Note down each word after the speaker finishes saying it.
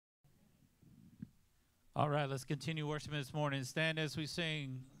All right, let's continue worshiping this morning. Stand as we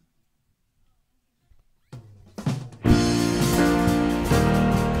sing.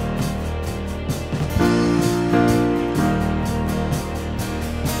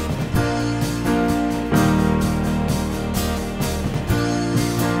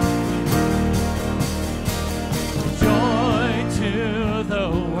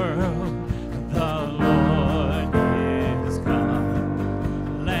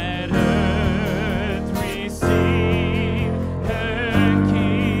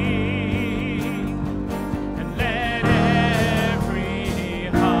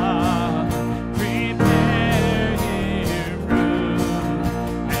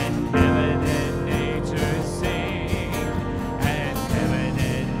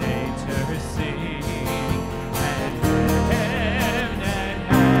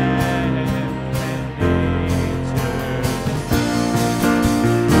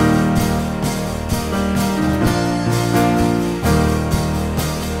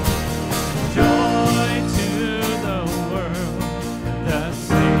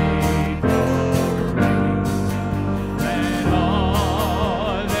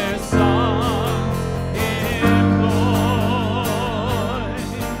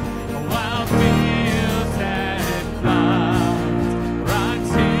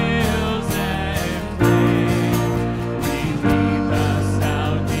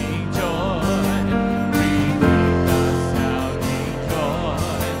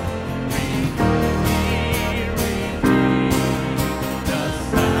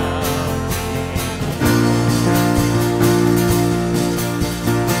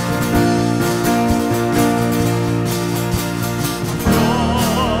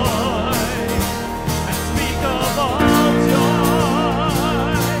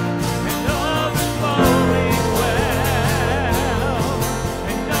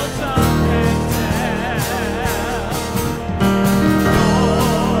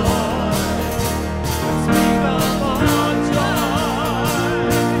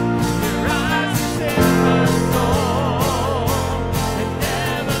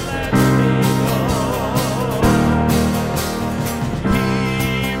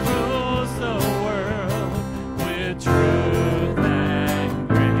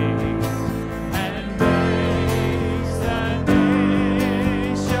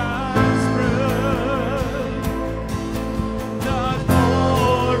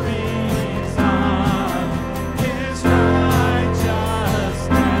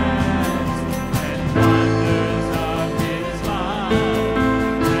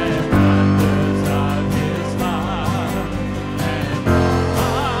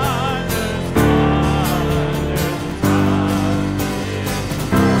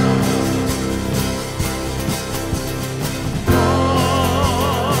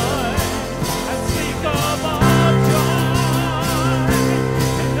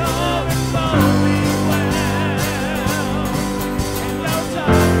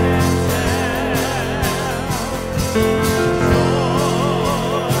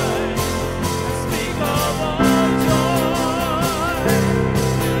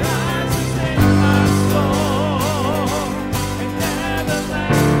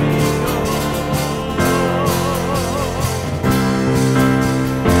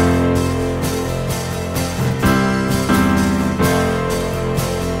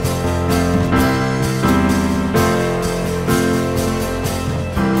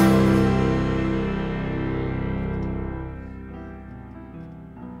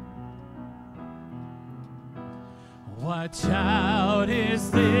 What child is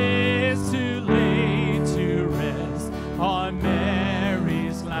this who laid to rest on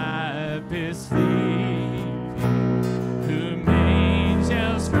Mary's lap is sleeping, whom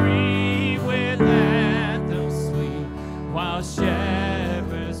angels greet with anthems sweet, while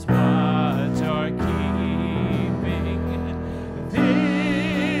shepherds watch are keeping.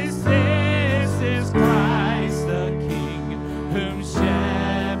 This is Christ the King, whom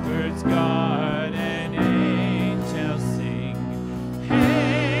shepherds guard and angels sing.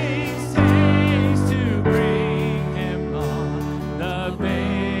 Haste, haste to bring him on, the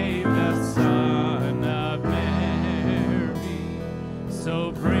babe, the Son of Mary.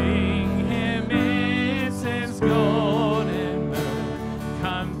 So bring him incense, gold, and myrrh,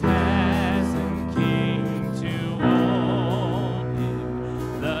 compass and king to own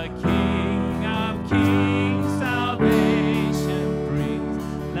him. The King of kings salvation brings,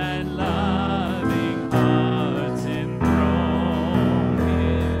 let loving hearts enthrone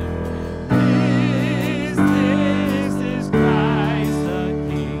him. This is Christ the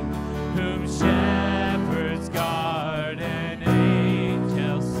King, whom shepherds guard and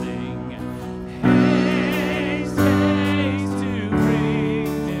angels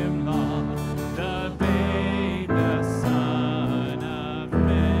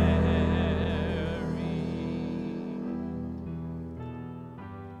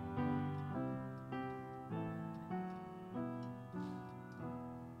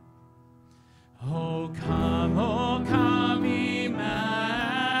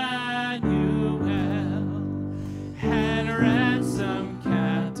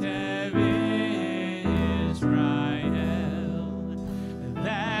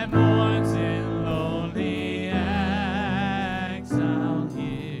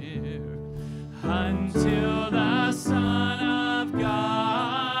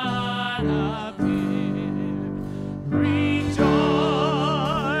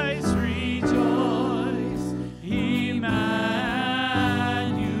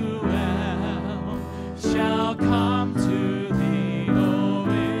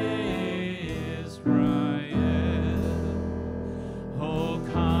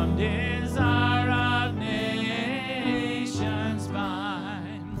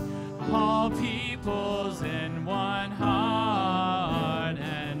peoples in one heart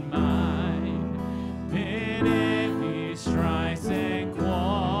and mind.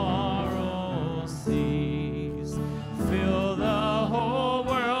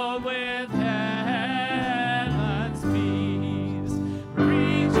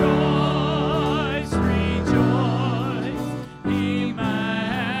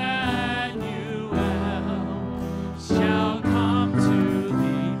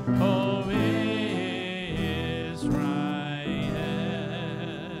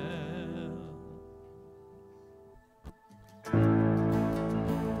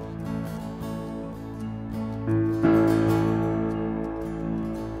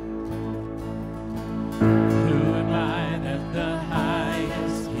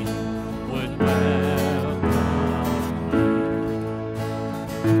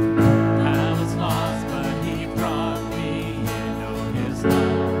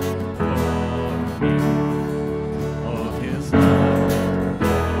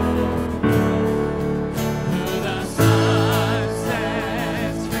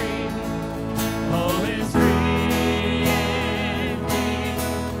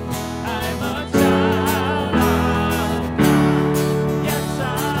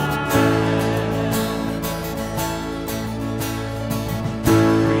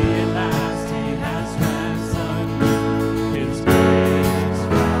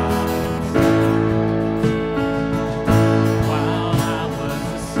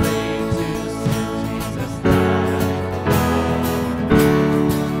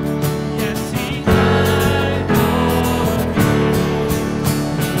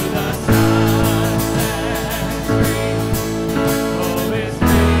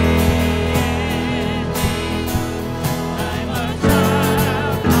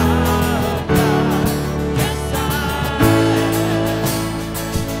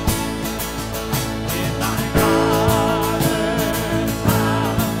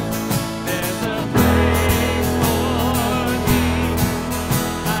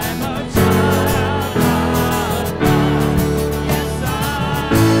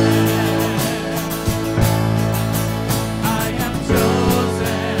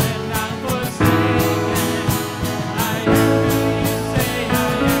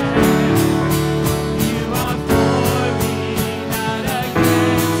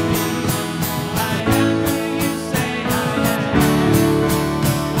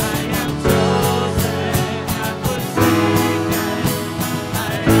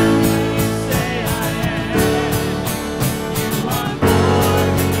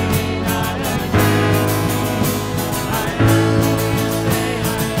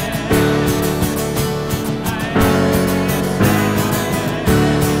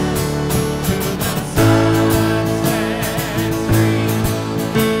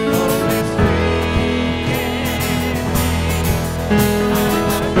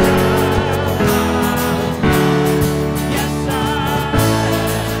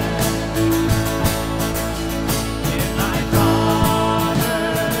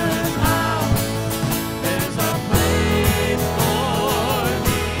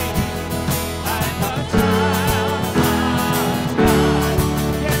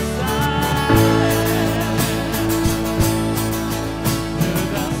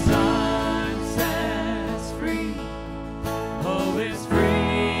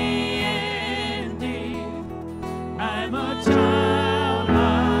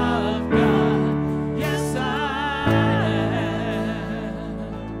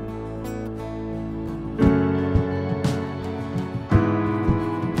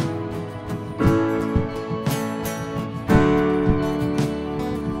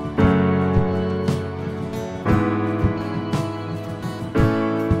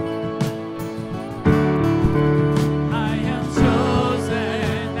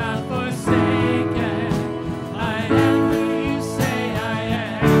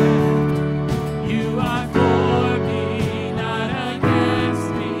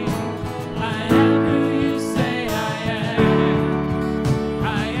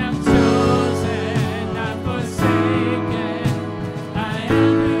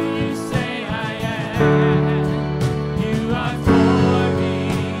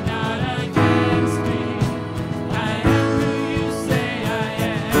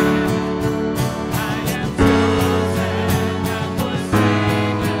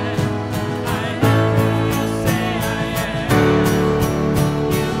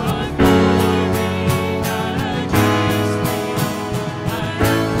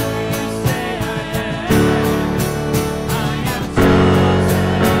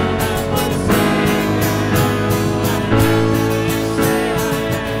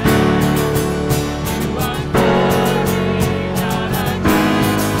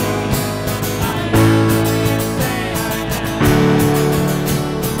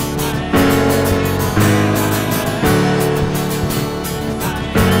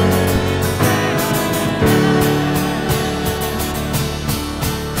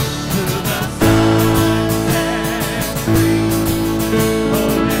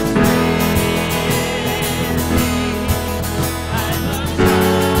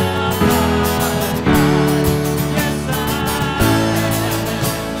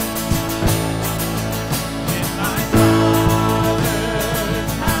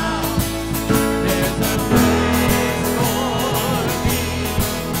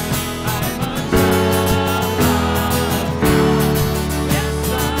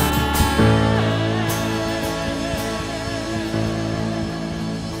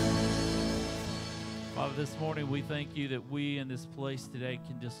 this morning we thank you that we in this place today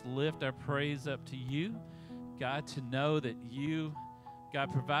can just lift our praise up to you. God, to know that you,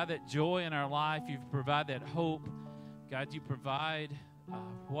 God, provide that joy in our life. You provide that hope. God, you provide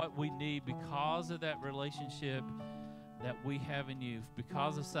what we need because of that relationship that we have in you,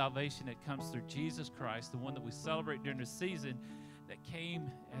 because of salvation that comes through Jesus Christ, the one that we celebrate during the season, that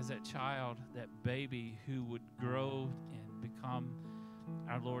came as that child, that baby who would grow and become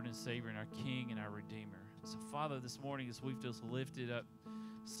our Lord and Savior and our King and our Redeemer. So, Father, this morning as we've just lifted up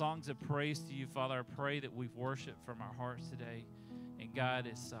songs of praise to you, Father, I pray that we've worshiped from our hearts today. And God,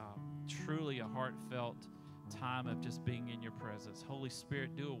 it's truly a heartfelt time of just being in your presence. Holy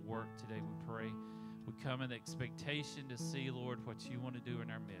Spirit, do a work today, we pray. We come in expectation to see, Lord, what you want to do in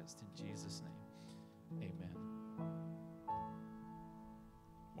our midst. In Jesus' name, amen.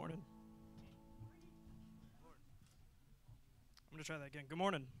 Morning. I'm going to try that again. Good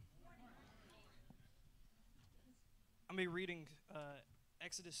morning. I'm going to be reading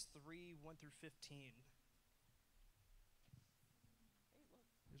Exodus 3, 1 through 15. Hey, look,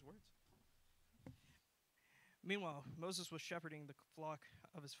 there's words. Meanwhile, Moses was shepherding the flock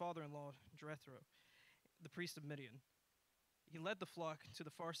of his father-in-law, Jethro, the priest of Midian. He led the flock to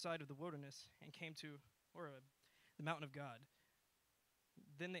the far side of the wilderness and came to Horeb, the mountain of God.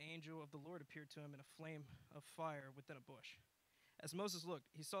 Then the angel of the Lord appeared to him in a flame of fire within a bush. As Moses looked,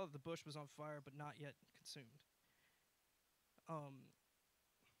 he saw that the bush was on fire but not yet consumed.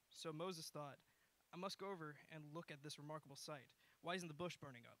 So Moses thought, I must go over and look at this remarkable sight. Why isn't the bush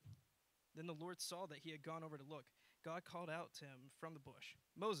burning up? Then the Lord saw that he had gone over to look. God called out to him from the bush,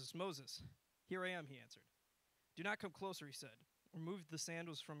 Moses, Moses. Here I am, he answered. Do not come closer, he said. Remove the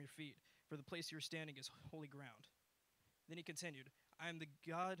sandals from your feet, for the place you are standing is holy ground. Then he continued, I am the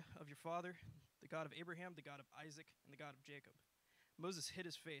God of your father, the God of Abraham, the God of Isaac, and the God of Jacob. Moses hid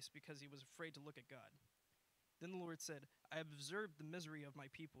his face because he was afraid to look at God. Then the Lord said, I have observed the misery of my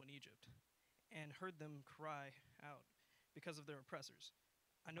people in Egypt, and heard them cry out because of their oppressors.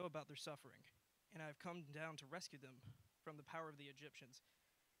 I know about their suffering, and I have come down to rescue them from the power of the Egyptians,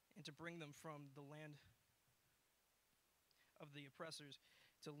 and to bring them from the land of the oppressors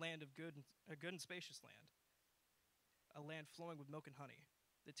to land of a good and spacious land, a land flowing with milk and honey,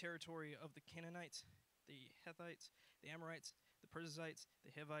 the territory of the Canaanites, the Hittites, the Amorites, the Perizzites, the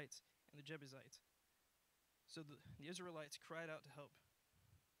Hivites, and the Jebusites. So the Israelites cried out to help.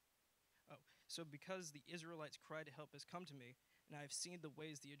 So because the Israelites cried to help has come to me, and I have seen the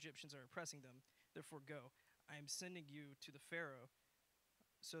ways the Egyptians are oppressing them, therefore go. I am sending you to the Pharaoh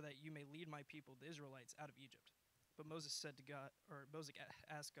so that you may lead my people, the Israelites, out of Egypt. But Moses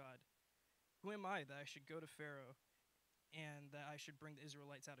asked God, who am I that I should go to Pharaoh and that I should bring the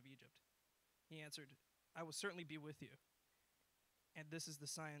Israelites out of Egypt? He answered, I will certainly be with you, and this is the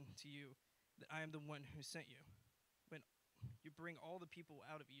sign to you that I am the one who sent you. When you bring all the people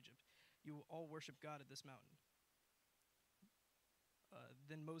out of Egypt, you will all worship God at this mountain.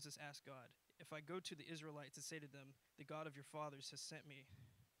 Then Moses asked God, if I go to the Israelites and say to them, the God of your fathers has sent me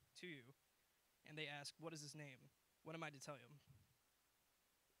to you, and they ask, what is his name? What am I to tell you?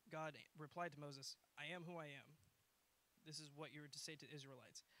 God replied to Moses, I am who I am. This is what you are to say to the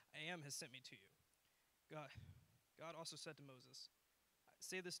Israelites. I am has sent me to you. God also said to Moses,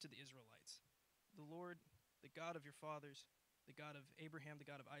 say this to the Israelites. The Lord, the God of your fathers, the God of Abraham, the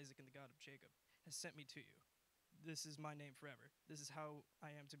God of Isaac, and the God of Jacob, has sent me to you. This is my name forever. This is how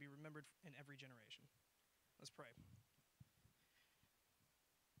I am to be remembered in every generation. Let's pray.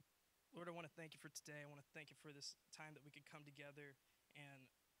 Lord, I want to thank you for today. I want to thank you for this time that we could come together and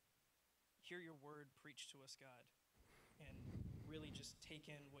hear your word preached to us, God, and really just take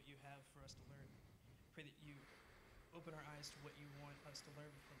in what you have for us to learn. Pray that you open our eyes to what you want us to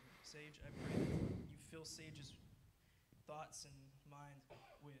learn from Sage. I pray that you fill Sage's thoughts and mind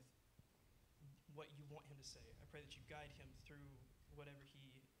with what you want him to say. I pray that you guide him through whatever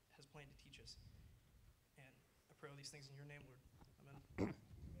he has planned to teach us. And I pray all these things in your name, Lord. Amen.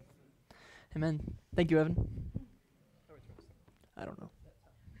 Amen. Thank you, Evan. I don't know.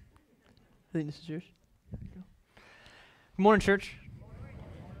 I think this is yours. Good morning, church.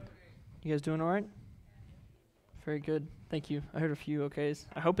 You guys doing all right? Very good. Thank you. I heard a few okays.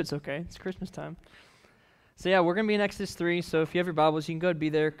 I hope it's okay. It's Christmas time. So yeah, we're going to be in Exodus 3. So if you have your Bibles, you can go and be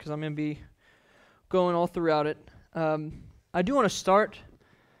there because I'm going to be going all throughout it. I do want to start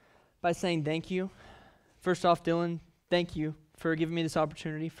by saying thank you. First off, Dylan, thank you for giving me this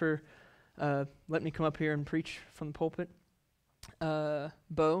opportunity, for letting me come up here and preach from the pulpit.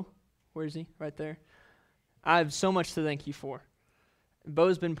 Bo, where is he? Right there. I have so much to thank you for.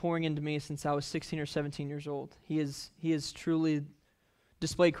 Bo's been pouring into me since I was 16 or 17 years old. He has truly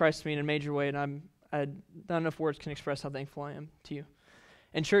displayed Christ to me in a major way, and not enough words can express how thankful I am to you.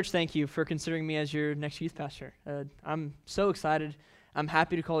 And church, thank you for considering me as your next youth pastor. I'm so excited. I'm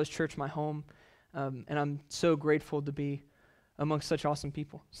happy to call this church my home, and I'm so grateful to be amongst such awesome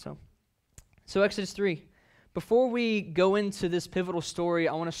people. So Exodus 3. Before we go into this pivotal story,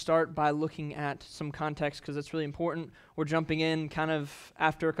 I want to start by looking at some context because it's really important. We're jumping in kind of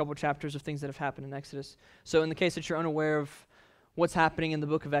after a couple chapters of things that have happened in Exodus. So in the case that you're unaware of what's happening in the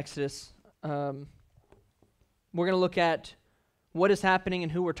book of Exodus, we're going to look at what is happening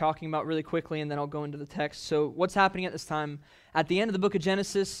and who we're talking about really quickly, and then I'll go into the text. So what's happening at this time? At the end of the book of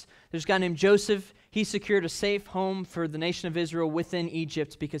Genesis, there's a guy named Joseph. He secured a safe home for the nation of Israel within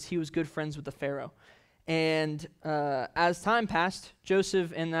Egypt because he was good friends with the Pharaoh. And as time passed,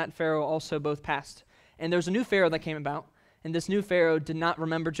 Joseph and that Pharaoh also both passed. And there was a new Pharaoh that came about, and this new Pharaoh did not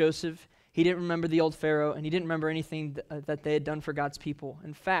remember Joseph. He didn't remember the old Pharaoh, and he didn't remember anything that they had done for God's people.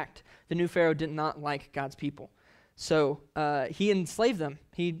 In fact, the new Pharaoh did not like God's people. So he enslaved them.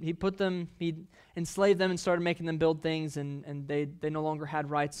 He enslaved them and started making them build things, and they no longer had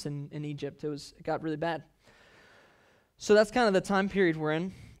rights in Egypt. It got really bad. So that's kind of the time period we're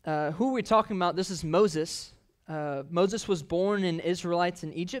in. Who are we talking about? This is Moses. Moses was born in Israelites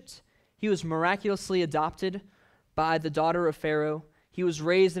in Egypt. He was miraculously adopted by the daughter of Pharaoh. He was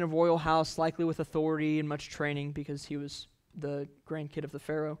raised in a royal house, likely with authority and much training because he was the grandkid of the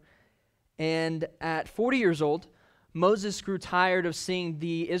Pharaoh. And at 40 years old, Moses grew tired of seeing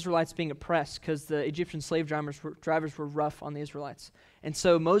the Israelites being oppressed because the Egyptian slave drivers were rough on the Israelites. And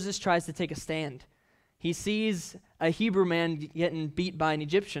so Moses tries to take a stand. He sees a Hebrew man getting beat by an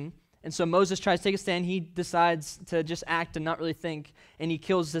Egyptian, and so Moses tries to take a stand. He decides to just act and not really think, and he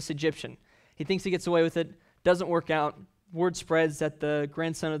kills this Egyptian. He thinks he gets away with it, doesn't work out. Word spreads that the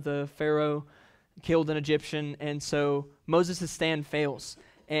grandson of the Pharaoh killed an Egyptian, and so Moses' stand fails.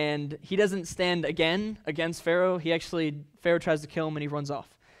 And he doesn't stand again against Pharaoh. Pharaoh tries to kill him, and he runs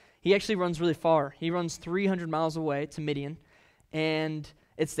off. He actually runs really far. He runs 300 miles away to Midian, and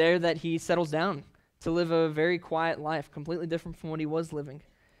it's there that he settles down to live a very quiet life, completely different from what he was living.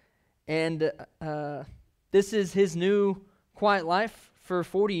 And this is his new quiet life for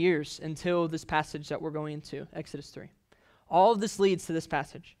 40 years until this passage that we're going into, Exodus 3. All of this leads to this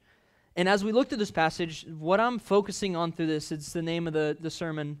passage. And as we look through this passage, what I'm focusing on through this, it's the name of the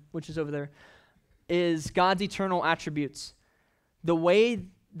sermon, which is over there, is God's eternal attributes. The way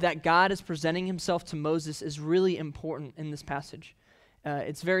that God is presenting himself to Moses is really important in this passage.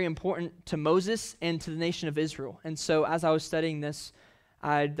 It's very important to Moses and to the nation of Israel. And so as I was studying this,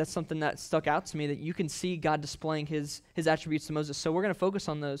 that's something that stuck out to me, that you can see God displaying his attributes to Moses. So we're going to focus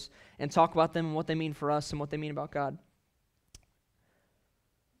on those and talk about them and what they mean for us and what they mean about God.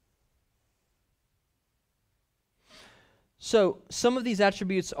 So some of these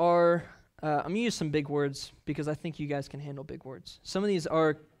attributes are, I'm going to use some big words because I think you guys can handle big words. Some of these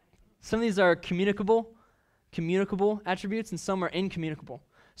are communicable attributes, and some are incommunicable.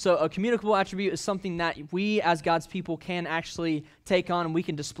 So a communicable attribute is something that we as God's people can actually take on and we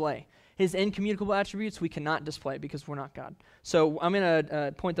can display. His incommunicable attributes we cannot display because we're not God. So I'm going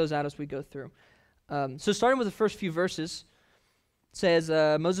to point those out as we go through. So starting with the first few verses, it says,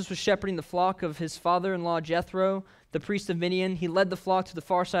 Moses was shepherding the flock of his father-in-law Jethro, the priest of Midian. He led the flock to the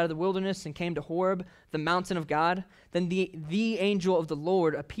far side of the wilderness and came to Horeb, the mountain of God. Then the angel of the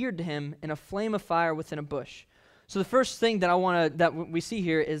Lord appeared to him in a flame of fire within a bush. So the first thing that we see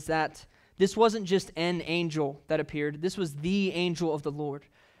here is that this wasn't just an angel that appeared. This was the angel of the Lord.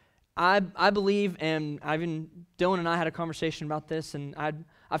 I believe, and Dylan and I had a conversation about this, and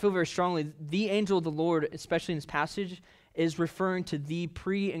I feel very strongly, the angel of the Lord, especially in this passage, is referring to the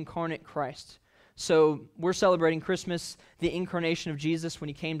pre-incarnate Christ. So we're celebrating Christmas, the incarnation of Jesus when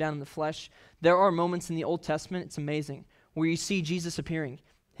he came down in the flesh. There are moments in the Old Testament, it's amazing, where you see Jesus appearing,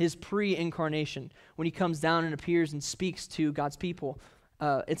 his pre-incarnation, when he comes down and appears and speaks to God's people.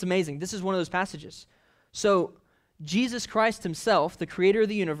 It's amazing. This is one of those passages. So Jesus Christ himself, the creator of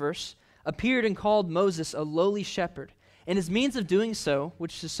the universe, appeared and called Moses a lowly shepherd. And his means of doing so,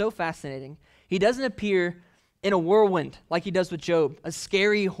 which is so fascinating, he doesn't appear in a whirlwind like he does with Job, a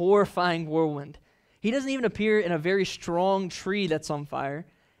scary, horrifying whirlwind. He doesn't even appear in a very strong tree that's on fire.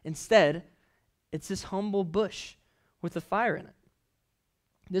 Instead, it's this humble bush with a fire in it.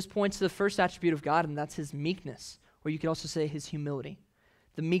 This points to the first attribute of God, and that's his meekness, or you could also say his humility.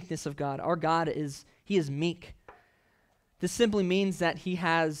 The meekness of God. Our God is meek. This simply means that he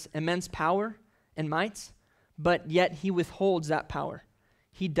has immense power and might, but yet he withholds that power.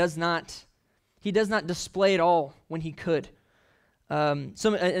 He does not display it all when he could. An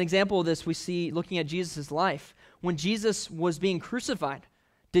example of this we see looking at Jesus' life. When Jesus was being crucified,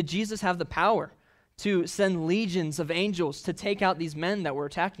 did Jesus have the power to send legions of angels to take out these men that were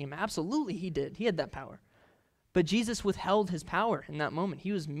attacking him? Absolutely, he did. He had that power. But Jesus withheld his power in that moment.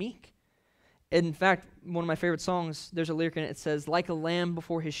 He was meek. In fact, one of my favorite songs, there's a lyric in it, it says, like a lamb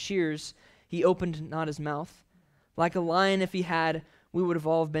before his shears, he opened not his mouth. Like a lion, if he had, we would have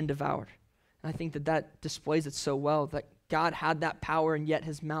all been devoured. And I think that displays it so well, that God had that power, and yet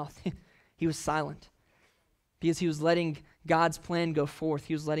his mouth, he was silent. Because he was letting God's plan go forth.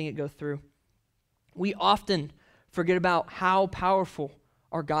 He was letting it go through. We often forget about how powerful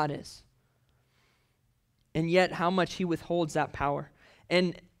our God is, and yet how much he withholds that power.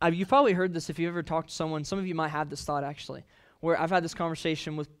 And you've probably heard this if you've ever talked to someone. Some of you might have this thought, actually, where I've had this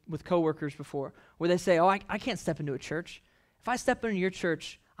conversation with coworkers before, where they say, I can't step into a church. If I step into your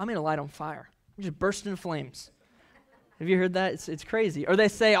church, I'm going to light on fire. I'm just burst into flames. Have you heard that? It's crazy. Or they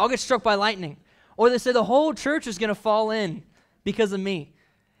say, I'll get struck by lightning. Or they say the whole church is going to fall in because of me.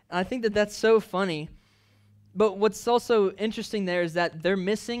 And I think that's so funny. But what's also interesting there is that they're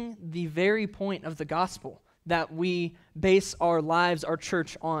missing the very point of the gospel that we base our lives, our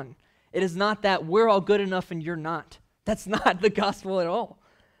church on. It is not that we're all good enough and you're not. That's not the gospel at all.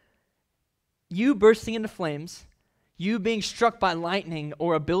 You bursting into flames, you being struck by lightning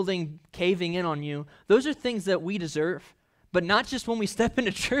or a building caving in on you, those are things that we deserve. But not just when we step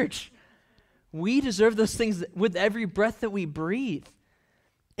into church. We deserve those things with every breath that we breathe.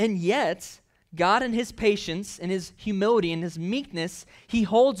 And yet, God in his patience and his humility and his meekness, he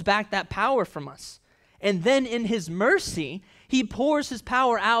holds back that power from us. And then in his mercy, he pours his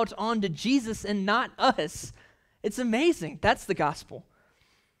power out onto Jesus and not us. It's amazing. That's the gospel.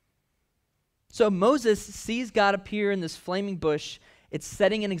 So Moses sees God appear in this flaming bush. It's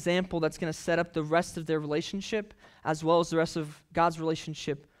setting an example that's going to set up the rest of their relationship as well as the rest of God's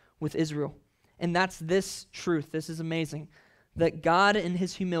relationship with Israel. And that's this truth. This is amazing. That God in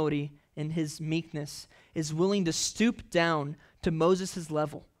his humility and his meekness is willing to stoop down to Moses'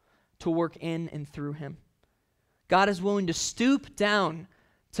 level to work in and through him. God is willing to stoop down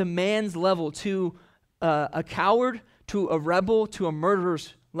to man's level, to a coward, to a rebel, to a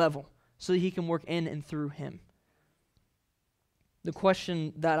murderer's level, so that he can work in and through him. The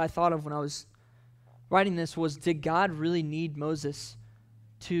question that I thought of when I was writing this was, did God really need Moses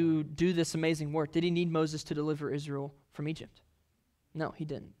to do this amazing work? Did he need Moses to deliver Israel from Egypt? No, he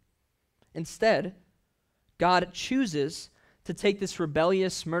didn't. Instead, God chooses to take this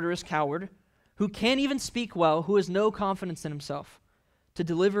rebellious, murderous coward who can't even speak well, who has no confidence in himself, to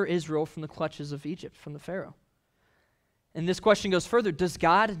deliver Israel from the clutches of Egypt, from the Pharaoh. And this question goes further. Does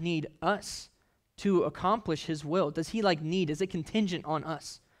God need us to accomplish his will? Does he need? Is it contingent on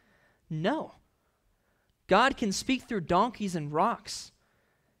us? No. God can speak through donkeys and rocks,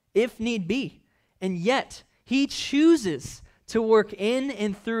 if need be. And yet, he chooses to work in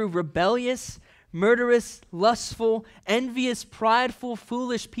and through rebellious, murderous, lustful, envious, prideful,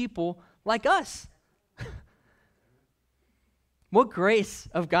 foolish people like us. What grace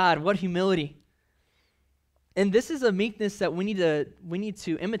of God, what humility. And this is a meekness that we need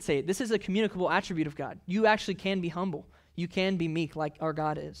to imitate. This is a communicable attribute of God. You actually can be humble. You can be meek like our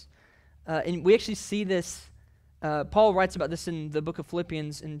God is. And we actually see this. Paul writes about this in the book of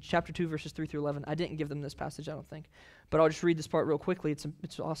Philippians in chapter 2, verses 3 through 11. I didn't give them this passage, I don't think. But I'll just read this part real quickly.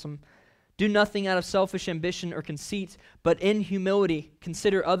 It's awesome. Do nothing out of selfish ambition or conceit, but in humility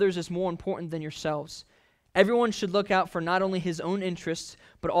consider others as more important than yourselves. Everyone should look out for not only his own interests,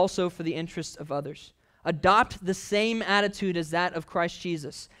 but also for the interests of others. Adopt the same attitude as that of Christ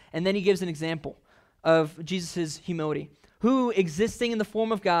Jesus. And then he gives an example of Jesus' humility, who, existing in the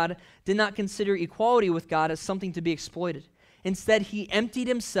form of God, did not consider equality with God as something to be exploited. Instead, he emptied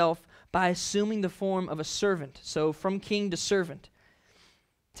himself by assuming the form of a servant, so from king to servant,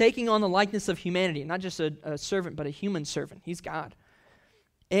 taking on the likeness of humanity, not just a servant, but a human servant. He's God.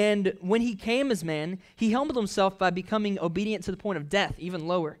 And when he came as man, he humbled himself by becoming obedient to the point of death, even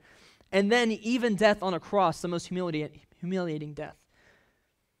lower. And then even death on a cross, the most humiliating death.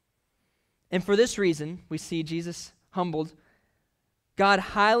 And for this reason, we see Jesus humbled. God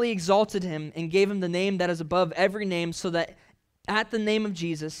highly exalted him and gave him the name that is above every name, so that at the name of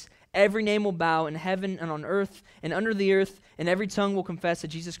Jesus, every name will bow in heaven and on earth and under the earth, and every tongue will confess that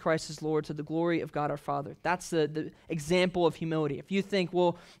Jesus Christ is Lord, to the glory of God our Father. That's the example of humility. If you think,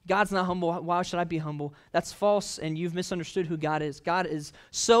 well, God's not humble, why should I be humble? That's false, and you've misunderstood who God is. God is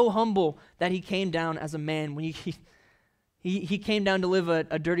so humble that he came down as a man. When he came down to live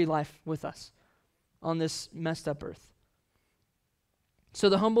a dirty life with us on this messed up earth. So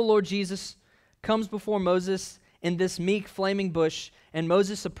the humble Lord Jesus comes before Moses in this meek flaming bush, and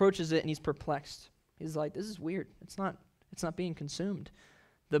Moses approaches it and he's perplexed. He's like, this is weird. It's not being consumed.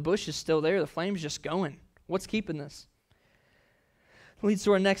 The bush is still there. The flame's just going. What's keeping this? Leads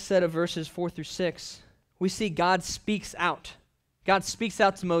to our next set of verses 4 through 6. We see God speaks out. God speaks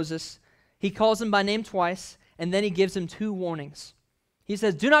out to Moses. He calls him by name twice, and then he gives him 2 warnings. He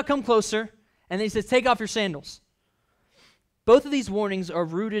says, do not come closer, and then he says, take off your sandals. Both of these warnings are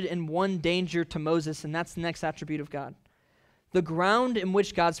rooted in one danger to Moses, and that's the next attribute of God. The ground in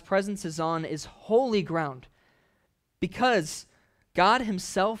which God's presence is on is holy ground because God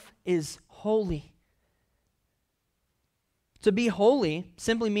himself is holy. To be holy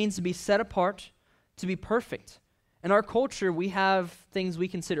simply means to be set apart, to be perfect. In our culture, we have things we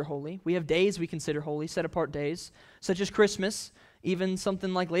consider holy. We have days we consider holy, set apart days, such as Christmas, even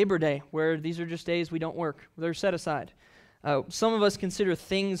something like Labor Day, where these are just days we don't work. They're set aside. Some of us consider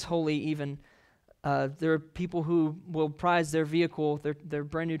things holy even. There are people who will prize their vehicle, their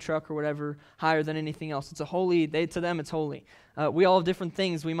brand new truck or whatever, higher than anything else. It's a holy, to them it's holy. We all have different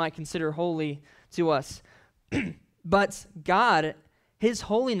things we might consider holy to us. But God, his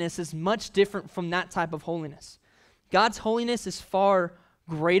holiness is much different from that type of holiness. God's holiness is far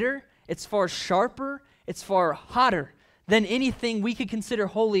greater, it's far sharper, it's far hotter than anything we could consider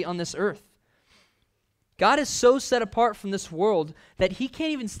holy on this earth. God is so set apart from this world that he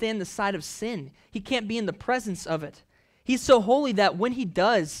can't even stand the sight of sin. He can't be in the presence of it. He's so holy that when he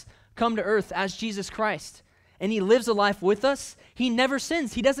does come to earth as Jesus Christ and he lives a life with us, he never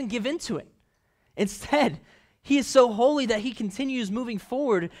sins. He doesn't give in to it. Instead, he is so holy that he continues moving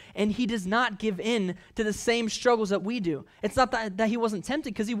forward and he does not give in to the same struggles that we do. It's not that he wasn't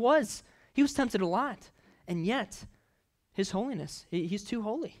tempted, because he was. He was tempted a lot. And yet, his holiness, he's too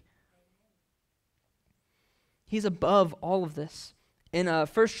holy. He's above all of this. In 1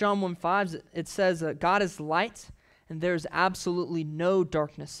 John 1:5, it says, God is light, and there's absolutely no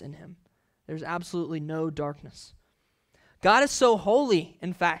darkness in him. There's absolutely no darkness. God is so holy,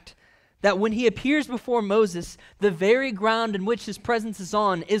 in fact, that when he appears before Moses, the very ground in which his presence is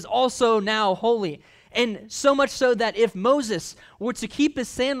on is also now holy. And so much so that if Moses were to keep his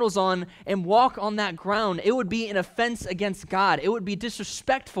sandals on and walk on that ground, it would be an offense against God. It would be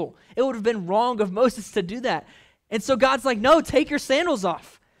disrespectful. It would have been wrong of Moses to do that. And so God's like, no, take your sandals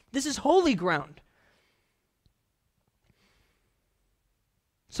off. This is holy ground.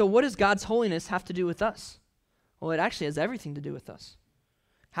 So what does God's holiness have to do with us? Well, it actually has everything to do with us.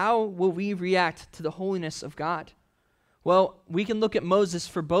 How will we react to the holiness of God? Well, we can look at Moses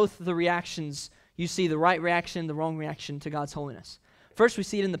for both the reactions. You see the right reaction, the wrong reaction to God's holiness. First, we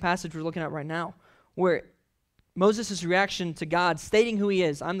see it in the passage we're looking at right now, where Moses' reaction to God, stating who he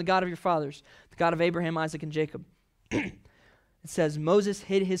is. I'm the God of your fathers, the God of Abraham, Isaac, and Jacob. It says, Moses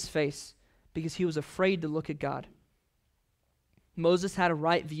hid his face because he was afraid to look at God. Moses had a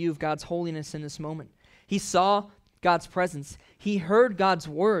right view of God's holiness in this moment. He saw God's presence. He heard God's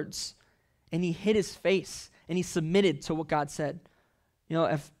words, and he hid his face, and he submitted to what God said. You know,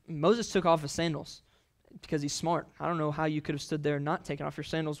 if Moses took off his sandals because he's smart, I don't know how you could have stood there and not taken off your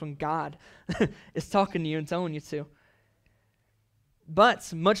sandals when God is talking to you and telling you to.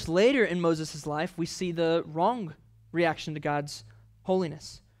 But much later in Moses' life, we see the wrong reaction to God's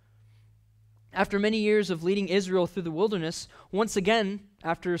holiness. After many years of leading Israel through the wilderness, once again,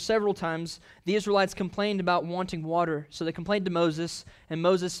 after several times, the Israelites complained about wanting water. So they complained to Moses, and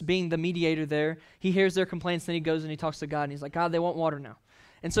Moses, being the mediator there, he hears their complaints, then he goes and he talks to God, and he's like, God, they want water now.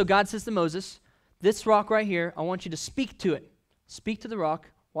 And so God says to Moses, this rock right here, I want you to speak to it. Speak to the rock,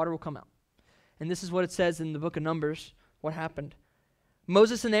 water will come out. And this is what it says in the book of Numbers, what happened.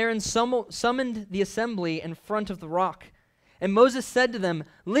 Moses and Aaron summoned the assembly in front of the rock. And Moses said to them,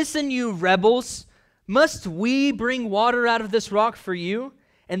 listen, you rebels, must we bring water out of this rock for you?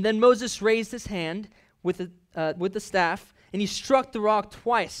 And then Moses raised his hand with the staff, and he struck the rock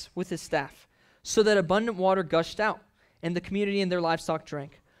twice with his staff, so that abundant water gushed out, and the community and their livestock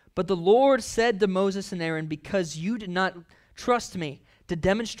drank. But the Lord said to Moses and Aaron, because you did not trust me to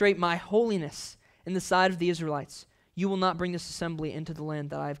demonstrate my holiness in the sight of the Israelites, you will not bring this assembly into the land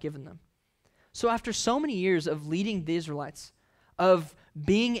that I have given them. So after so many years of leading the Israelites, of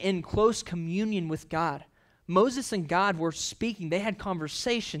being in close communion with God, Moses and God were speaking. They had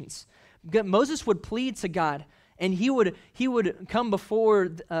conversations. Moses would plead to God, and he would come before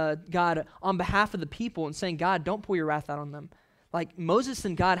God on behalf of the people and saying, God, don't pour your wrath out on them. Like Moses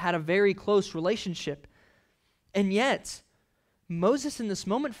and God had a very close relationship. And yet, Moses in this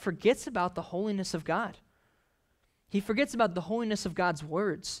moment forgets about the holiness of God. He forgets about the holiness of God's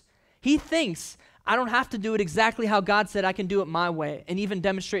words. He thinks, I don't have to do it exactly how God said. I can do it my way and even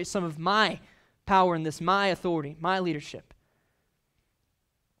demonstrate some of my power in this, my authority, my leadership.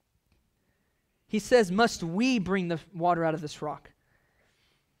 He says, must we bring the water out of this rock?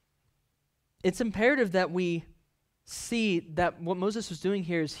 it's imperative that we see that what Moses was doing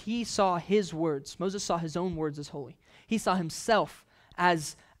here is he saw his words. Moses saw his own words as holy. He saw himself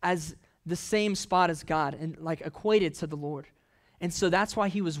as the same spot as God and like equated to the Lord. And so that's why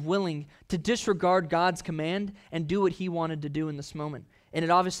he was willing to disregard God's command and do what he wanted to do in this moment. And it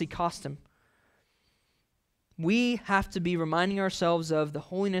obviously cost him. We have to be reminding ourselves of the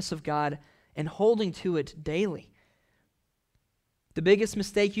holiness of God and holding to it daily. The biggest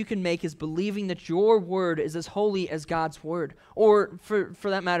mistake you can make is believing that your word is as holy as God's word. Or, for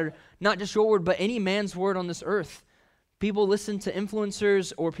that matter, not just your word, but any man's word on this earth. People listen to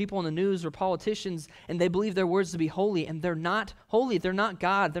influencers or people on the news or politicians, and they believe their words to be holy, and they're not holy. They're not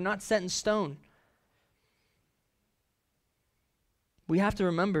God. They're not set in stone. We have to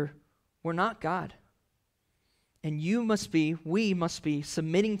remember, we're not God. And we must be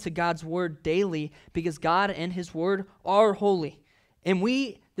submitting to God's word daily because God and his word are holy. And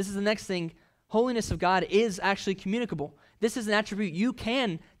this is the next thing, holiness of God is actually communicable. This is an attribute you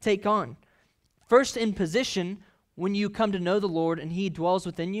can take on. First in position, when you come to know the Lord and he dwells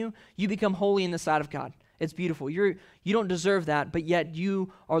within you, you become holy in the sight of God. It's beautiful. You don't deserve that, but yet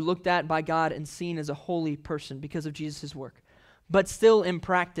you are looked at by God and seen as a holy person because of Jesus' work. But still in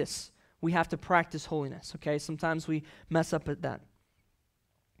practice, we have to practice holiness, okay? Sometimes we mess up at that.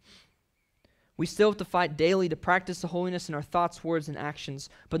 We still have to fight daily to practice the holiness in our thoughts, words, and actions,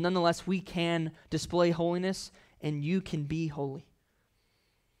 but nonetheless, we can display holiness, and you can be holy.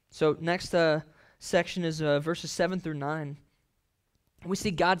 So next section is verses 7 through 9. We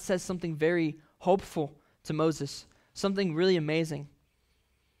see God says something very hopeful to Moses, something really amazing.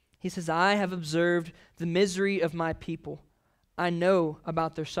 He says, I have observed the misery of my people. I know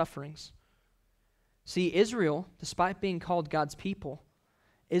about their sufferings. See, Israel, despite being called God's people,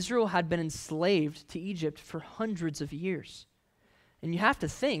 Israel had been enslaved to Egypt for hundreds of years. And you have to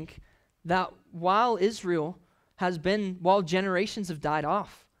think that while generations have died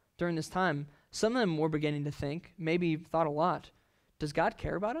off during this time, some of them were beginning to think, maybe thought a lot, does God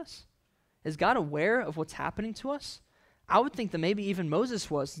care about us? Is God aware of what's happening to us? I would think that maybe even Moses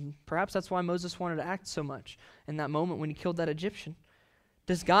was, and perhaps that's why Moses wanted to act so much in that moment when he killed that Egyptian.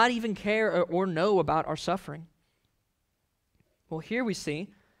 Does God even care or know about our suffering? Well, here we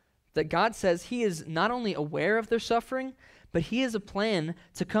see that God says he is not only aware of their suffering, but he has a plan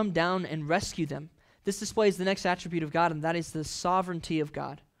to come down and rescue them. This displays the next attribute of God, and that is the sovereignty of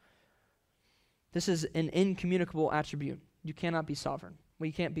God. This is an incommunicable attribute. You cannot be sovereign.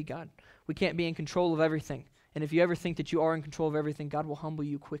 We can't be God. We can't be in control of everything. And if you ever think that you are in control of everything, God will humble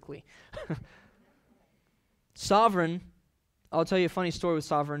you quickly. Sovereign, I'll tell you a funny story with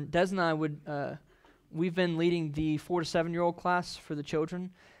sovereign. Des and I we've been leading the 4 to 7-year-old class for the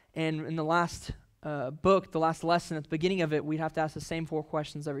children. And in the last the last lesson, at the beginning of it, we'd have to ask the same 4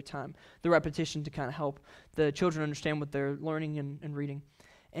 questions every time. The repetition to kind of help the children understand what they're learning and reading.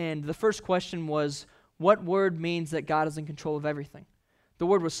 And the first question was, what word means that God is in control of everything? The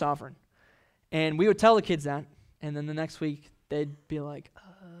word was sovereign. And we would tell the kids that, and then the next week, they'd be like,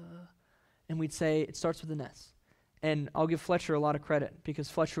 and we'd say, it starts with an S. And I'll give Fletcher a lot of credit, because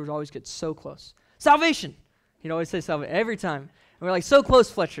Fletcher would always get so close. Salvation! He'd always say salvation every time. And we're like, so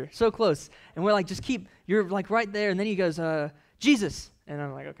close, Fletcher, so close. And we're like, you're like right there. And then he goes, Jesus. And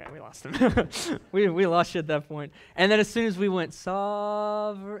I'm like, okay, we lost him. we lost you at that point. And then as soon as we went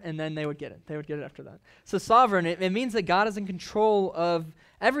sovereign, and then they would get it. They would get it after that. So sovereign, it means that God is in control of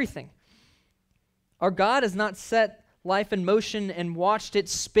everything. Our God has not set life in motion and watched it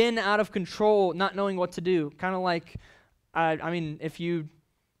spin out of control, not knowing what to do. Kind of like, I'm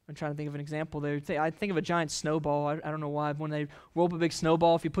trying to think of an example there. I think of a giant snowball. I don't know why. When they roll up a big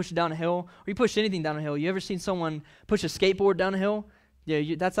snowball, if you push it down a hill, or you push anything down a hill, you ever seen someone push a skateboard down a hill?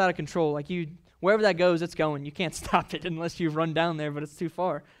 Yeah, that's out of control. Like wherever that goes, it's going. You can't stop it unless you run down there, but it's too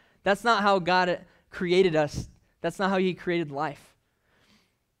far. That's not how God created us. That's not how he created life.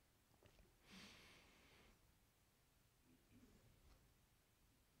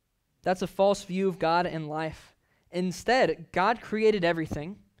 That's a false view of God and life. Instead, God created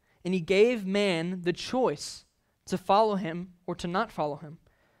everything, and he gave man the choice to follow him or to not follow him.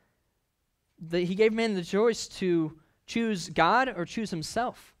 He gave man the choice to choose God or choose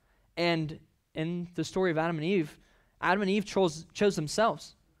himself. And in the story of Adam and Eve chose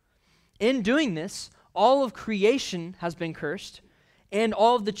themselves. In doing this, all of creation has been cursed, and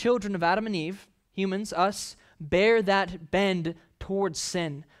all of the children of Adam and Eve, humans, us, bear that bend towards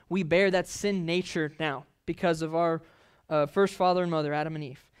sin. We bear that sin nature now because of our first father and mother, Adam and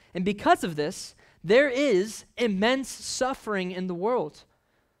Eve. And because of this, there is immense suffering in the world.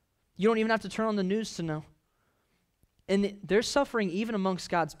 You don't even have to turn on the news to know. And there's suffering even amongst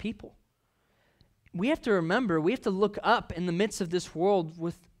God's people. we have to remember, we have to look up in the midst of this world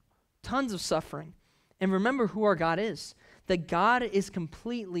with tons of suffering and remember who our God is, that God is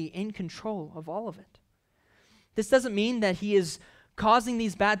completely in control of all of it. This doesn't mean that he is causing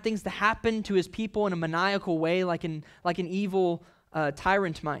these bad things to happen to his people in a maniacal way like an evil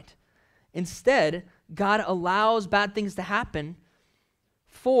tyrant might. Instead, God allows bad things to happen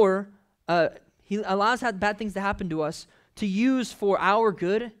he allows bad things to happen to us to use for our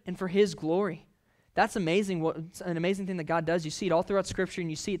good and for his glory. That's amazing. It's an amazing thing that God does. You see it all throughout Scripture, and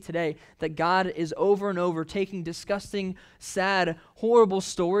you see it today, that God is over and over taking disgusting, sad, horrible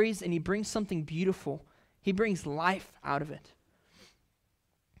stories, and he brings something beautiful. He brings life out of it.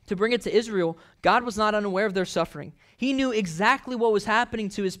 To bring it to Israel, God was not unaware of their suffering. He knew exactly what was happening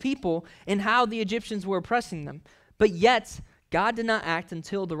to his people and how the Egyptians were oppressing them. But yet, God did not act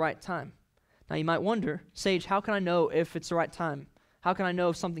until the right time. Now you might wonder, Sage, how can I know if it's the right time? How can I know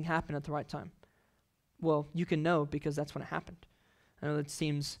if something happened at the right time? Well, you can know because that's when it happened. I know that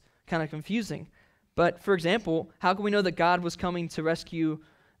seems kind of confusing. But for example, how can we know that God was coming to rescue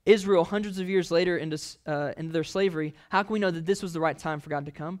Israel hundreds of years later into their slavery? How can we know that this was the right time for God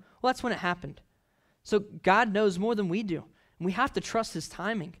to come? Well, that's when it happened. So God knows more than we do. And we have to trust his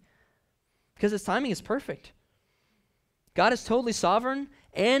timing because his timing is perfect. God is totally sovereign,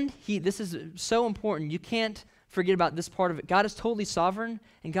 and this is so important. You can't forget about this part of it. God is totally sovereign,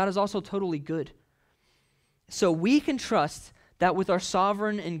 and God is also totally good. So we can trust that with our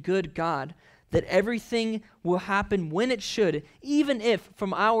sovereign and good God, that everything will happen when it should, even if,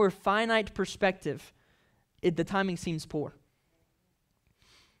 from our finite perspective, the timing seems poor.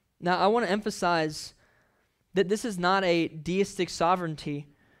 Now, I want to emphasize that this is not a deistic sovereignty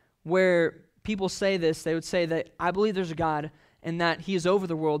where people say this. They would say that I believe there's a God and that he is over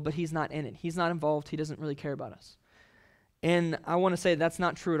the world, but he's not in it. He's not involved. He doesn't really care about us. And I want to say that's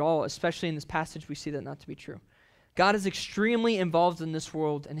not true at all, especially in this passage we see that not to be true. God is extremely involved in this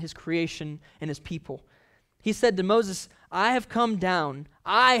world and his creation and his people. He said to Moses, I have come down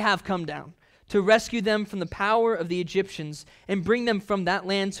to rescue them from the power of the Egyptians and bring them from that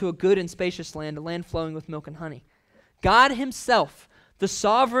land to a good and spacious land, a land flowing with milk and honey. God himself, the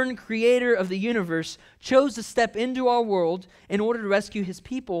sovereign creator of the universe, chose to step into our world in order to rescue his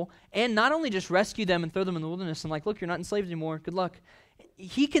people, and not only just rescue them and throw them in the wilderness and look, you're not enslaved anymore, good luck.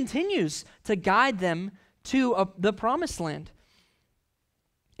 He continues to guide them to the promised land.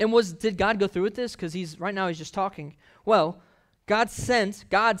 And did God go through with this? Because right now he's just talking. Well, God sent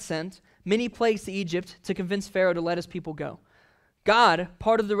many plagues to Egypt to convince Pharaoh to let his people go. God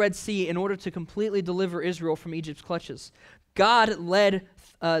parted the Red Sea in order to completely deliver Israel from Egypt's clutches. God led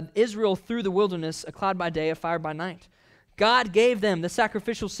Israel through the wilderness, a cloud by day, a fire by night. God gave them the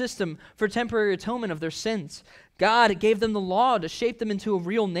sacrificial system for temporary atonement of their sins. God gave them the law to shape them into a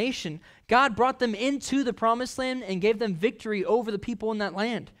real nation. God brought them into the promised land and gave them victory over the people in that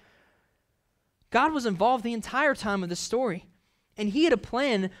land. God was involved the entire time of this story, and he had a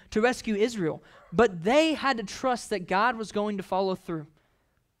plan to rescue Israel, but they had to trust that God was going to follow through.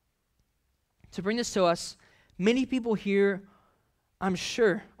 To bring this to us, many people here, I'm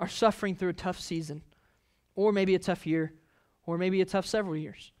sure, are suffering through a tough season, or maybe a tough year, or maybe a tough several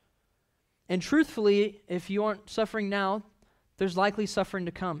years. And truthfully, if you aren't suffering now, there's likely suffering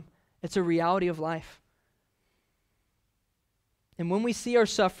to come. It's a reality of life. And when we see our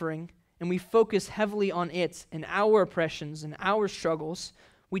suffering and we focus heavily on it and our oppressions and our struggles,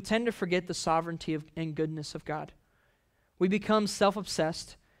 we tend to forget the sovereignty and goodness of God. We become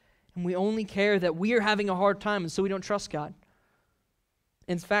self-obsessed, and we only care that we are having a hard time, and so we don't trust God.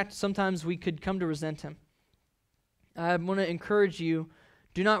 In fact, sometimes we could come to resent him. I want to encourage you,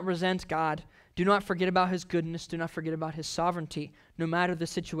 do not resent God. Do not forget about his goodness. Do not forget about his sovereignty, no matter the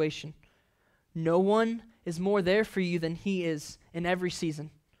situation. No one is more there for you than he is in every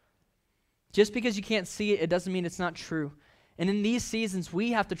season. Just because you can't see it, it doesn't mean it's not true. And in these seasons,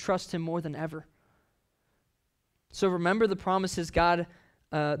 we have to trust him more than ever. So remember the promises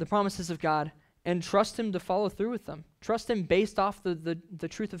of God, and trust him to follow through with them. Trust him based off the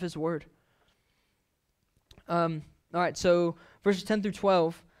truth of his word. All right, so verses 10 through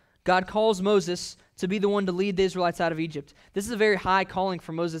 12, God calls Moses to be the one to lead the Israelites out of Egypt. This is a very high calling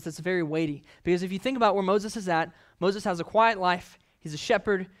for Moses that's very weighty. Because if you think about where Moses is at, Moses has a quiet life. He's a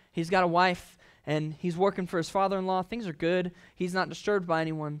shepherd. He's got a wife, and he's working for his father-in-law. Things are good. He's not disturbed by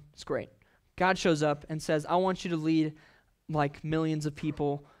anyone. It's great. God shows up and says, I want you to lead like millions of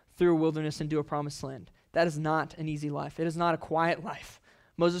people through a wilderness and do a promised land. That is not an easy life. It is not a quiet life.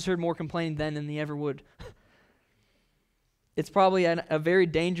 Moses heard more complaining then than he ever would. It's probably a very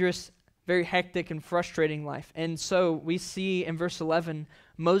dangerous very hectic and frustrating life. And so we see in verse 11,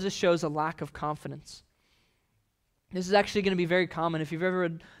 Moses shows a lack of confidence. This is actually going to be very common. If you've ever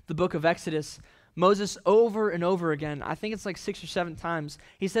read the book of Exodus, Moses over and over again, I think it's like 6 or 7 times,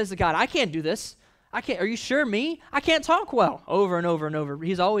 he says to God, I can't do this. I can't. Are you sure me? I can't talk well. Over and over and over.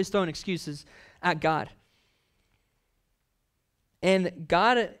 He's always throwing excuses at God. And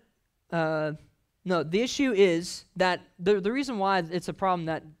God, the issue is that the reason why it's a problem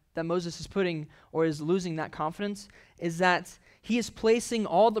that Moses is putting or is losing that confidence is that he is placing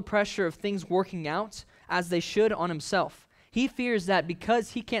all the pressure of things working out as they should on himself. He fears that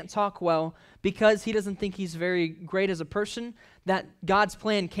because he can't talk well, because he doesn't think he's very great as a person, that God's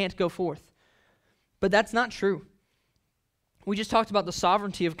plan can't go forth. But that's not true. We just talked about the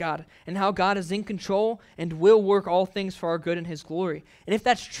sovereignty of God and how God is in control and will work all things for our good and his glory. And if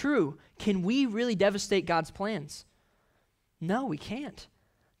that's true, can we really devastate God's plans? No, we can't.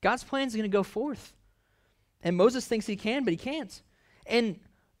 God's plan is going to go forth. And Moses thinks he can, but he can't. And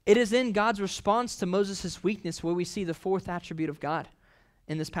it is in God's response to Moses' weakness where we see the 4th attribute of God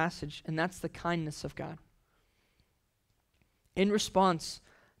in this passage, and that's the kindness of God. In response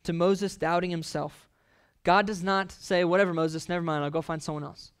to Moses doubting himself, God does not say, whatever, Moses, never mind, I'll go find someone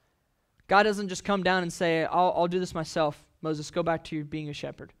else. God doesn't just come down and say, I'll do this myself. Moses, go back to being a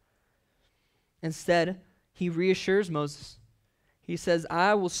shepherd. Instead, he reassures Moses. He says,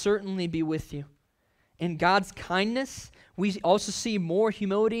 I will certainly be with you. In God's kindness, we also see more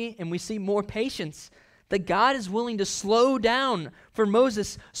humility and we see more patience. That God is willing to slow down for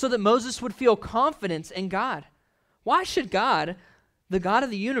Moses so that Moses would feel confidence in God. Why should God, the God of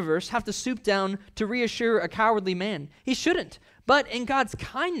the universe, have to stoop down to reassure a cowardly man? He shouldn't. But in God's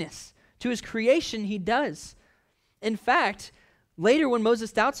kindness to his creation, he does. In fact, later when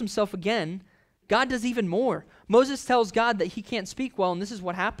Moses doubts himself again, God does even more. Moses tells God that he can't speak well, and this is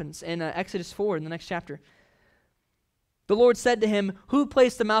what happens in Exodus 4 in the next chapter. The Lord said to him, who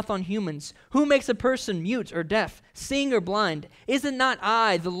placed the mouth on humans? Who makes a person mute or deaf, seeing or blind? Is it not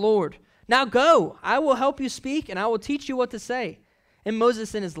I, the Lord? Now go, I will help you speak, and I will teach you what to say. And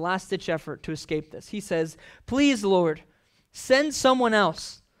Moses, in his last-ditch effort to escape this, he says, please, Lord, send someone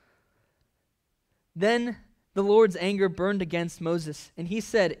else. Then the Lord's anger burned against Moses, and he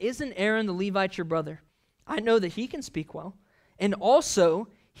said, isn't Aaron the Levite your brother? I know that he can speak well, and also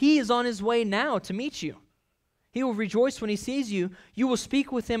he is on his way now to meet you. He will rejoice when he sees you. You will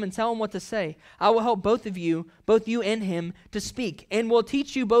speak with him and tell him what to say. I will help both you and him, to speak, and will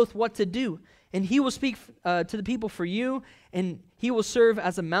teach you both what to do. And he will speak to the people for you, and he will serve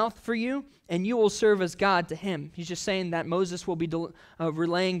as a mouth for you, and you will serve as God to him. He's just saying that Moses will be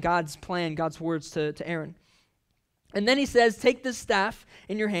relaying God's plan, God's words to Aaron. And then he says, take this staff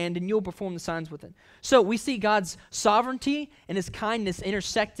in your hand and you'll perform the signs with it. So we see God's sovereignty and his kindness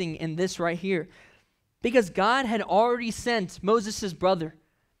intersecting in this right here. Because God had already sent Moses' brother.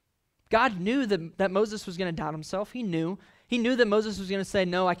 God knew that Moses was going to doubt himself. He knew that Moses was going to say,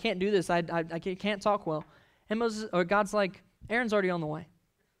 no, I can't do this. I can't talk well. And God's like, Aaron's already on the way.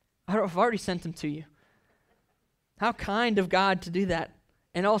 I've already sent him to you. How kind of God to do that.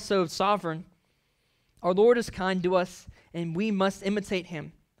 And also sovereign. Our Lord is kind to us, and we must imitate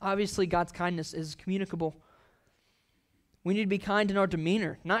him. Obviously, God's kindness is communicable. We need to be kind in our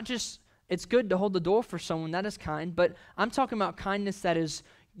demeanor. Not just, it's good to hold the door for someone, that is kind, but I'm talking about kindness that is,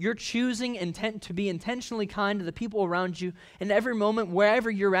 you're choosing to be intentionally kind to the people around you in every moment,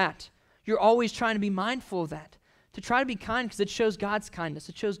 wherever you're at. You're always trying to be mindful of that. To try to be kind because it shows God's kindness.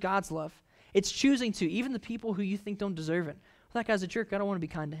 It shows God's love. It's choosing to, even the people who you think don't deserve it. Well, that guy's a jerk. I don't want to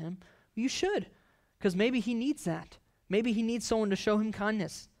be kind to him. You should. Because maybe he needs that. Maybe he needs someone to show him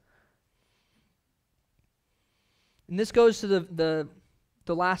kindness. And this goes to the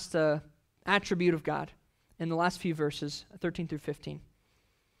last attribute of God in the last few verses, 13 through 15.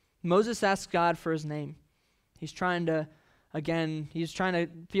 Moses asks God for his name. He's trying to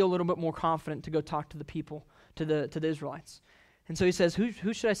feel a little bit more confident to go talk to the people, to the Israelites. And so he says,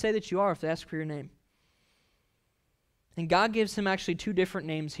 who should I say that you are if they ask for your name? And God gives him actually 2 different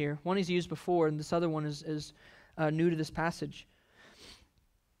names here. One he's used before, and this other one is new to this passage.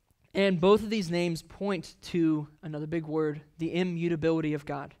 And both of these names point to another big word, the immutability of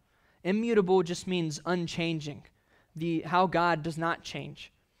God. Immutable just means unchanging, how God does not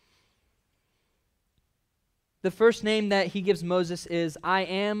change. The first name that he gives Moses is, I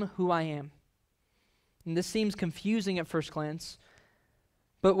am who I am. And this seems confusing at first glance,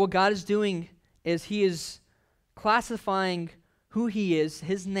 but what God is doing is he is classifying who he is,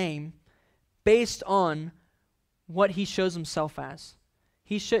 his name, based on what he shows himself as.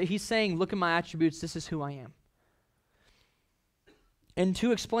 He's saying, look at my attributes, this is who I am. And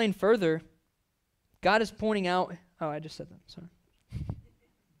to explain further, God is pointing out, I just said that, sorry.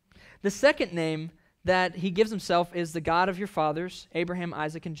 The second name that he gives himself is the God of your fathers, Abraham,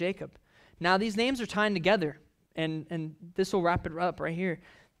 Isaac, and Jacob. Now these names are tied together, and this will wrap it up right here.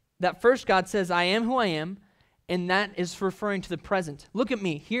 That first God says, I am who I am, and that is referring to the present. Look at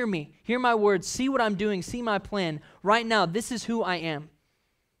me, hear my words, see what I'm doing, see my plan. Right now, this is who I am.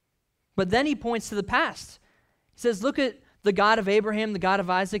 But then he points to the past. He says, look at the God of Abraham, the God of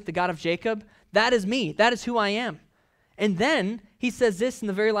Isaac, the God of Jacob. That is me. That is who I am. And then he says this in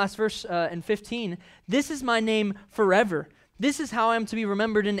the very last verse in 15, this is my name forever. This is how I am to be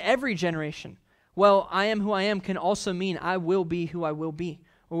remembered in every generation. Well, I am who I am can also mean I will be who I will be,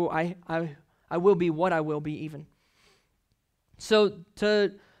 or I will be what I will be even. So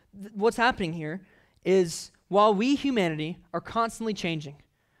what's happening here is while we, humanity, are constantly changing,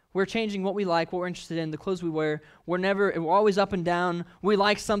 we're changing what we like, what we're interested in, the clothes we wear. We're always up and down. We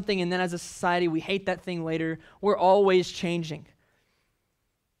like something, and then as a society, we hate that thing later. We're always changing.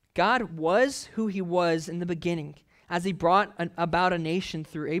 God was who he was in the beginning as he brought about a nation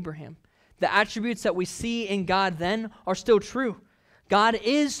through Abraham. The attributes that we see in God then are still true. God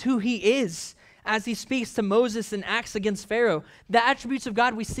is who he is as he speaks to Moses and acts against Pharaoh. The attributes of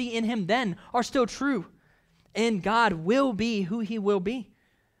God we see in him then are still true. And God will be who he will be.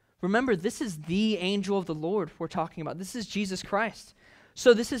 Remember, this is the angel of the Lord we're talking about. This is Jesus Christ.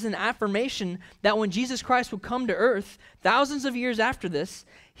 So this is an affirmation that when Jesus Christ would come to earth, thousands of years after this,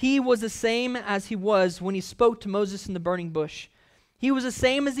 he was the same as he was when he spoke to Moses in the burning bush. He was the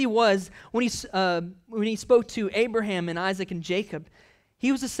same as he was when he spoke to Abraham and Isaac and Jacob.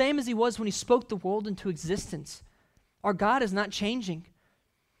 He was the same as he was when he spoke the world into existence. Our God is not changing.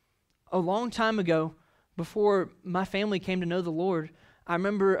 A long time ago, before my family came to know the Lord, I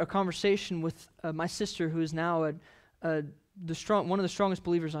remember a conversation with my sister, who is now one of the strongest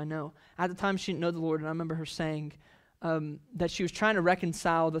believers I know. At the time, she didn't know the Lord, and I remember her saying that she was trying to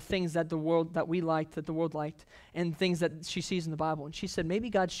reconcile the things that the world liked, and things that she sees in the Bible. And she said, maybe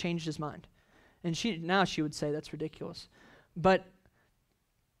God's changed his mind. And now she would say that's ridiculous. But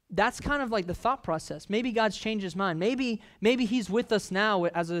that's kind of like the thought process. Maybe God's changed his mind. Maybe he's with us now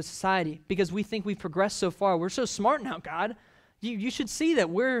as a society because we think we've progressed so far. We're so smart now, God. You should see that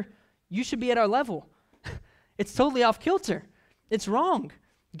you should be at our level. It's totally off kilter. It's wrong.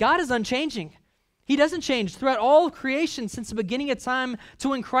 God is unchanging. He doesn't change throughout all of creation since the beginning of time to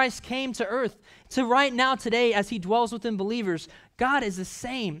when Christ came to earth to right now today as he dwells within believers. God is the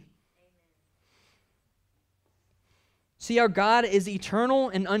same. See, our God is eternal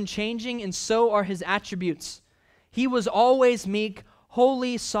and unchanging, and so are his attributes. He was always meek,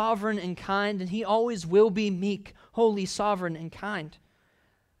 holy, sovereign, and kind, and he always will be meek, holy, sovereign, and kind.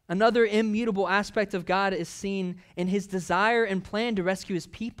 Another immutable aspect of God is seen in his desire and plan to rescue his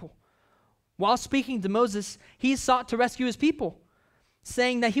people. While speaking to Moses, he sought to rescue his people,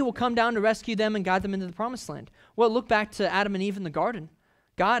 saying that he will come down to rescue them and guide them into the promised land. Well, look back to Adam and Eve in the garden.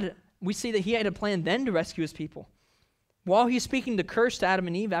 God, we see that he had a plan then to rescue his people. While he's speaking the curse to Adam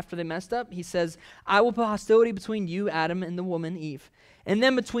and Eve after they messed up, he says, I will put hostility between you, Adam, and the woman, Eve. And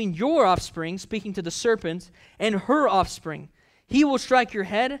then between your offspring, speaking to the serpent, and her offspring. He will strike your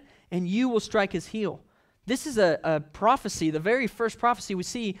head, and you will strike his heel. This is a prophecy, the very first prophecy we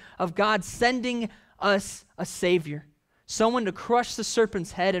see of God sending us a Savior. Someone to crush the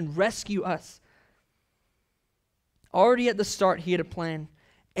serpent's head and rescue us. Already at the start, he had a plan.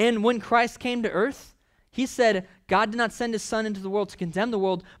 And when Christ came to earth, he said, God did not send his Son into the world to condemn the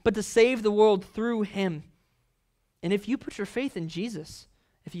world, but to save the world through him. And if you put your faith in Jesus,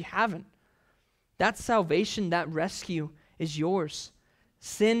 if you haven't, that salvation, that rescue is yours.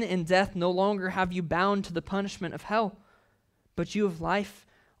 Sin and death no longer have you bound to the punishment of hell, but you have life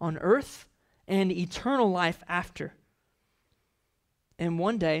on earth and eternal life after. And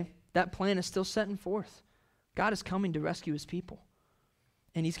one day, that plan is still setting forth. God is coming to rescue his people,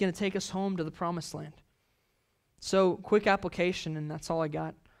 and he's going to take us home to the promised land. So, quick application, and that's all I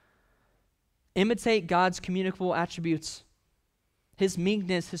got. Imitate God's communicable attributes, his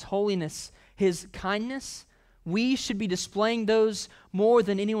meekness, his holiness, his kindness. We should be displaying those more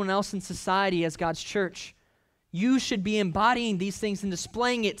than anyone else in society as God's church. You should be embodying these things and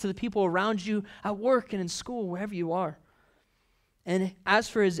displaying it to the people around you at work and in school, wherever you are. And as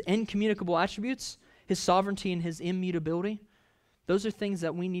for his incommunicable attributes, his sovereignty and his immutability, those are things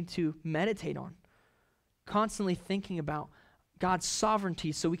that we need to meditate on. Constantly thinking about God's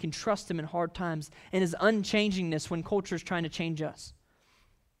sovereignty so we can trust him in hard times, and his unchangingness when culture is trying to change us.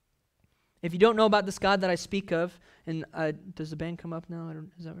 If you don't know about this God that I speak of, and does the band come up now?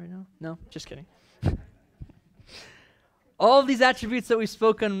 Is that right now? No? Just kidding. All of these attributes that we've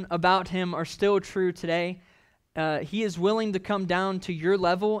spoken about him are still true today. He is willing to come down to your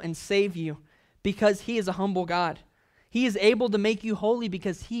level and save you because he is a humble God. He is able to make you holy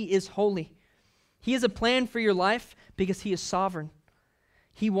because he is holy. He has a plan for your life because he is sovereign.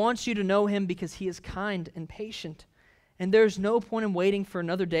 He wants you to know him because he is kind and patient. And there's no point in waiting for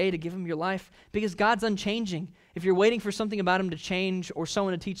another day to give him your life because God's unchanging. If you're waiting for something about him to change or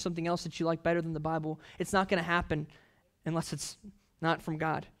someone to teach something else that you like better than the Bible, it's not going to happen unless it's not from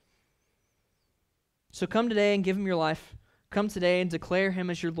God. So come today and give him your life. Come today and declare him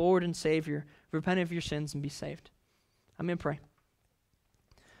as your Lord and Savior. Repent of your sins and be saved. I'm going to pray.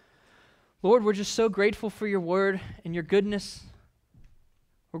 Lord, we're just so grateful for your word and your goodness.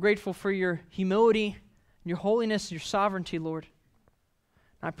 We're grateful for your humility, your holiness, your sovereignty, Lord.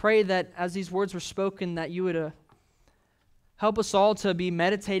 I pray that as these words were spoken, that you would help us all to be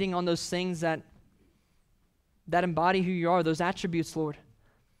meditating on those things that embody who you are, those attributes, Lord.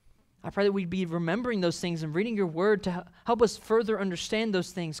 I pray that we'd be remembering those things and reading your word to help us further understand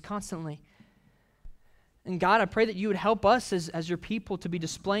those things constantly. And God, I pray that you would help us as your people to be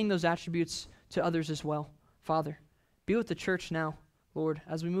displaying those attributes to others as well. Father, be with the church now, Lord,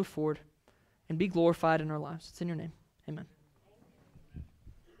 as we move forward, and be glorified in our lives. It's in your name. Amen. If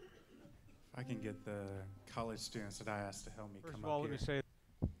I can get the college students that I asked to help me First come of all, up let here. me say